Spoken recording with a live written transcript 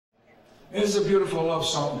It is a beautiful love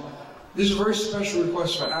song. This is a very special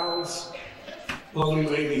request for Al's lovely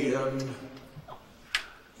lady,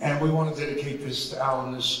 and we want to dedicate this to Al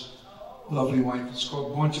and his lovely wife. It's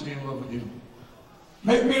called Born to Be in Love with You.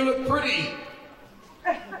 Make me look pretty.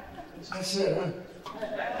 That's it, huh?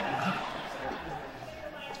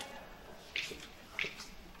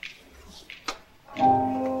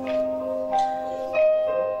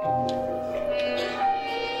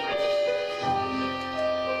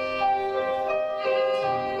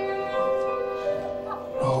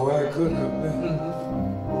 Oh, I could have been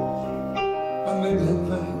a million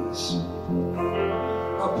things.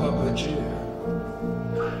 A puppeteer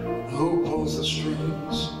who pulls the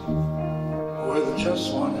strings with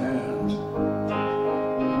just one hand.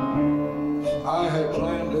 I had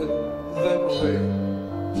planned it that way.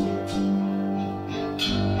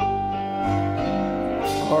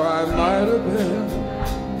 Or I might have been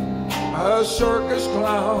a circus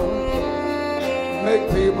clown, make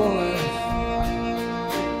people laugh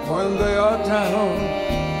when they are down,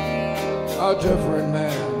 a different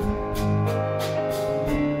man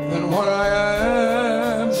than what I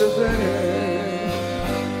am today.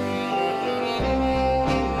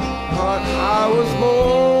 But I was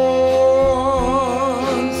born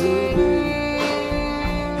to be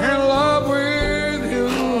in love with you,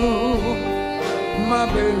 my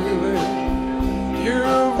baby.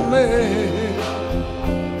 You've made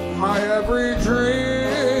my every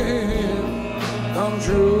dream come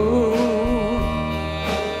true.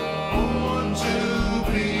 Born to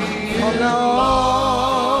be from now on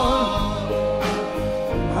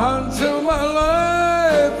until my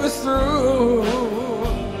life is through.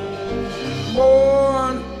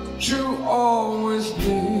 Born to always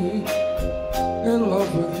be in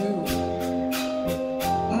love with you.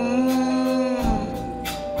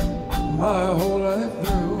 My whole life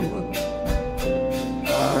through, I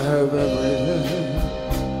have everything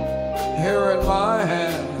here in my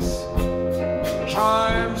hands.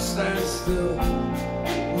 Time stands still,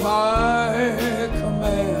 my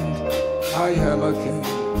command. I am a king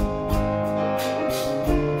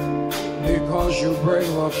because you bring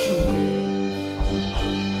love to me.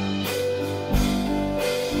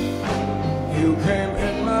 You came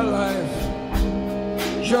in my life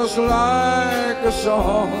just like a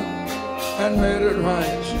song and made it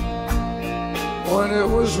right when it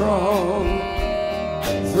was wrong.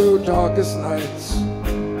 Through darkest nights,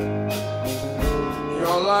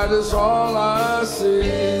 your light is all I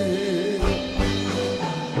see.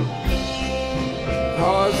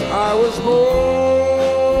 'Cause I was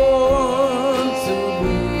born to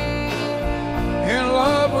be in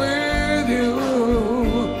love with you,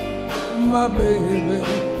 my baby.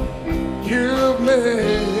 You've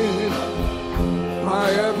made my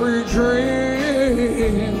every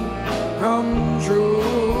dream come true.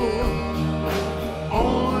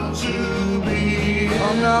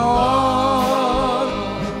 From now on,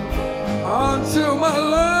 until my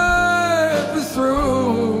life is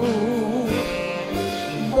through,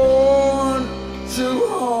 born to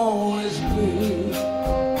always be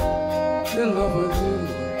in love with you,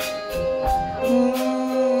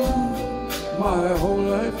 my whole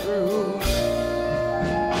life through.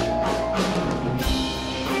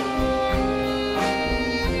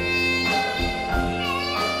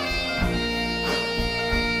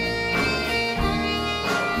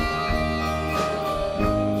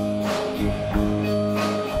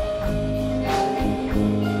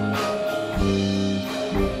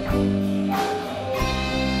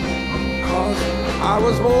 I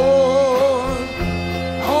was born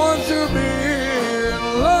to be in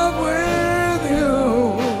love with you,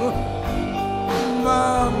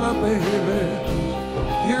 my baby.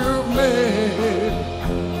 You've made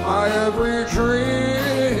my every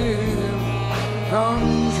dream come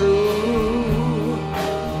true.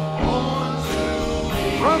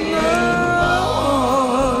 From now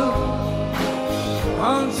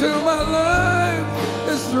on until my life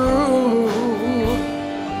is through,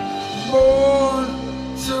 born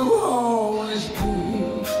to always be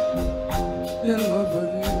in love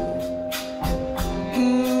with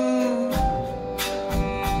you,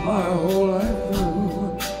 my whole life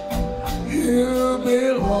through. You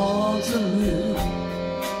belong to me.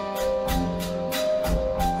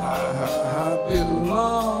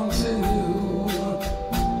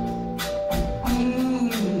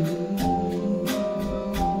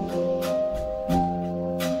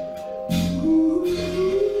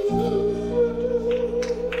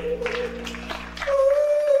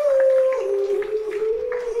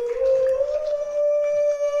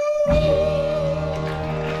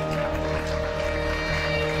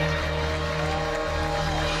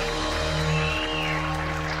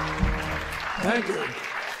 Thank you.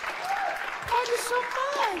 Thank you so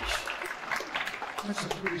much. That's a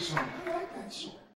pretty song. I like that song.